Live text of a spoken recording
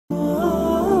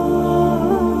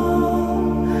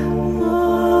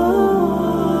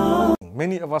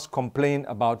Many of us complain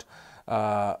about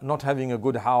not having a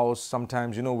good house.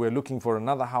 Sometimes, we're looking for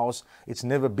another house. It's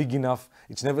never big enough.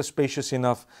 It's never spacious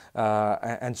enough.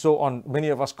 And so on. Many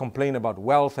of us complain about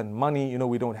wealth and money.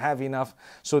 We don't have enough.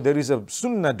 So there is a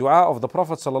sunnah dua of the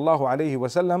Prophet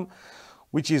ﷺ,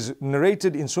 which is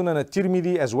narrated in Sunan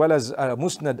al-Tirmidhi as well as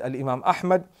Musnad al-Imam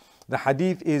Ahmad. The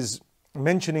hadith is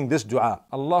mentioning this dua.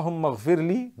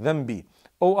 Allahummaghfirli, dhanbi.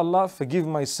 O Allah, forgive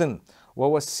my sin.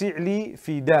 Wassi'li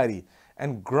fi dari.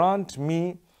 And grant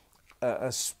me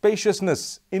a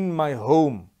spaciousness in my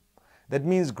home. That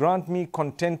means grant me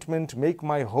contentment, make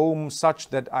my home such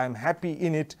that I am happy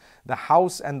in it, the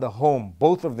house and the home,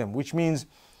 both of them, which means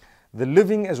the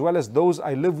living as well as those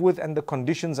I live with and the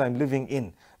conditions I'm living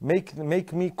in.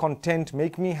 Make me content,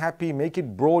 make me happy, make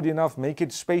it broad enough, make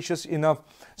it spacious enough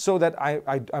so that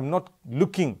I'm not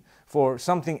looking for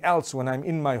something else when I'm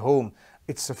in my home.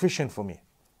 It's sufficient for me.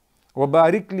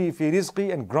 Barik fi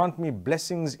rizqi, and grant me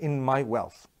blessings in my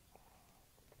wealth.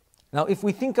 Now, if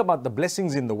we think about the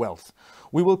blessings in the wealth,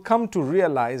 we will come to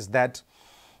realize that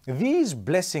these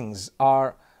blessings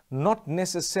are not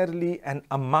necessarily an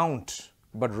amount,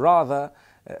 but rather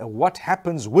what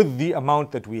happens with the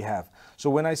amount that we have. So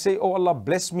when I say, oh Allah,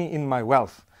 bless me in my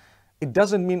wealth, it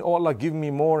doesn't mean, oh Allah, give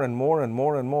me more and more and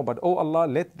more and more, but oh Allah,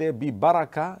 let there be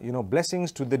barakah,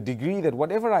 blessings to the degree that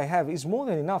whatever I have is more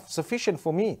than enough, sufficient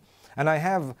for me. And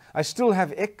I still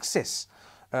have excess.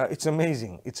 It's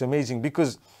amazing. It's amazing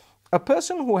because a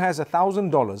person who has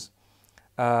 $1,000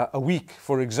 a week,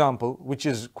 for example, which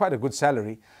is quite a good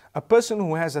salary, a person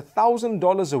who has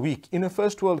 $1,000 a week in a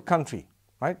first world country,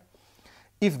 right?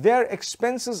 If their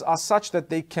expenses are such that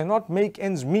they cannot make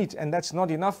ends meet and that's not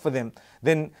enough for them,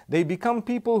 then they become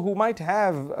people who might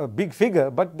have a big figure,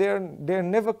 but they're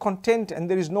never content and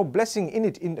there is no blessing in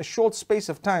it. In a short space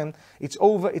of time, it's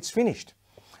over, it's finished.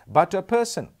 But a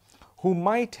person who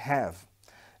might have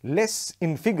less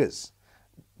in figures,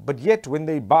 but yet when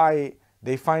they buy,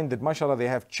 they find that mashallah, they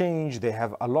have change, they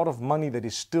have a lot of money that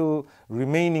is still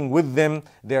remaining with them,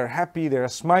 they're happy, they're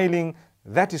smiling.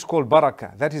 That is called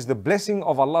barakah. That is the blessing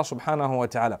of Allah subhanahu wa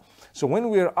ta'ala. So when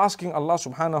we are asking Allah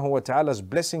subhanahu wa ta'ala's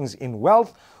blessings in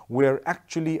wealth, we're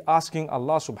actually asking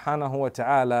Allah subhanahu wa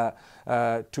ta'ala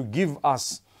to give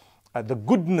us the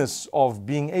goodness of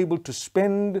being able to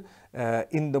spend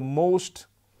in the most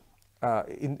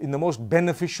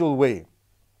beneficial way.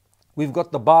 We've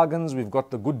got the bargains, we've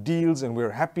got the good deals, and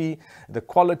we're happy. The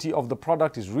quality of the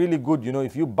product is really good.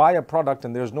 If you buy a product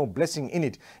and there's no blessing in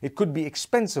it, it could be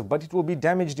expensive, but it will be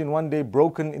damaged in one day,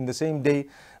 broken in the same day.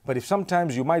 But if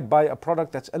sometimes you might buy a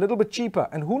product that's a little bit cheaper,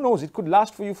 and who knows, it could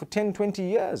last for you for 10, 20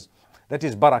 years. That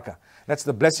is barakah. That's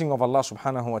the blessing of Allah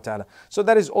subhanahu wa ta'ala. So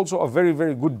that is also a very,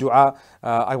 very good dua.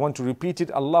 I want to repeat it.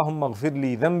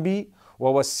 Allahummaghfirli dhanbi,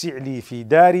 wassi'li fi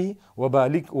dari,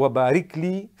 barik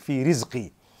li fi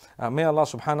rizqi. May Allah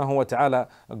subhanahu wa ta'ala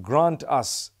grant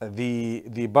us the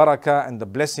barakah and the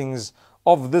blessings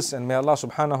of this, and may Allah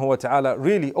subhanahu wa ta'ala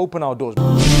really open our doors.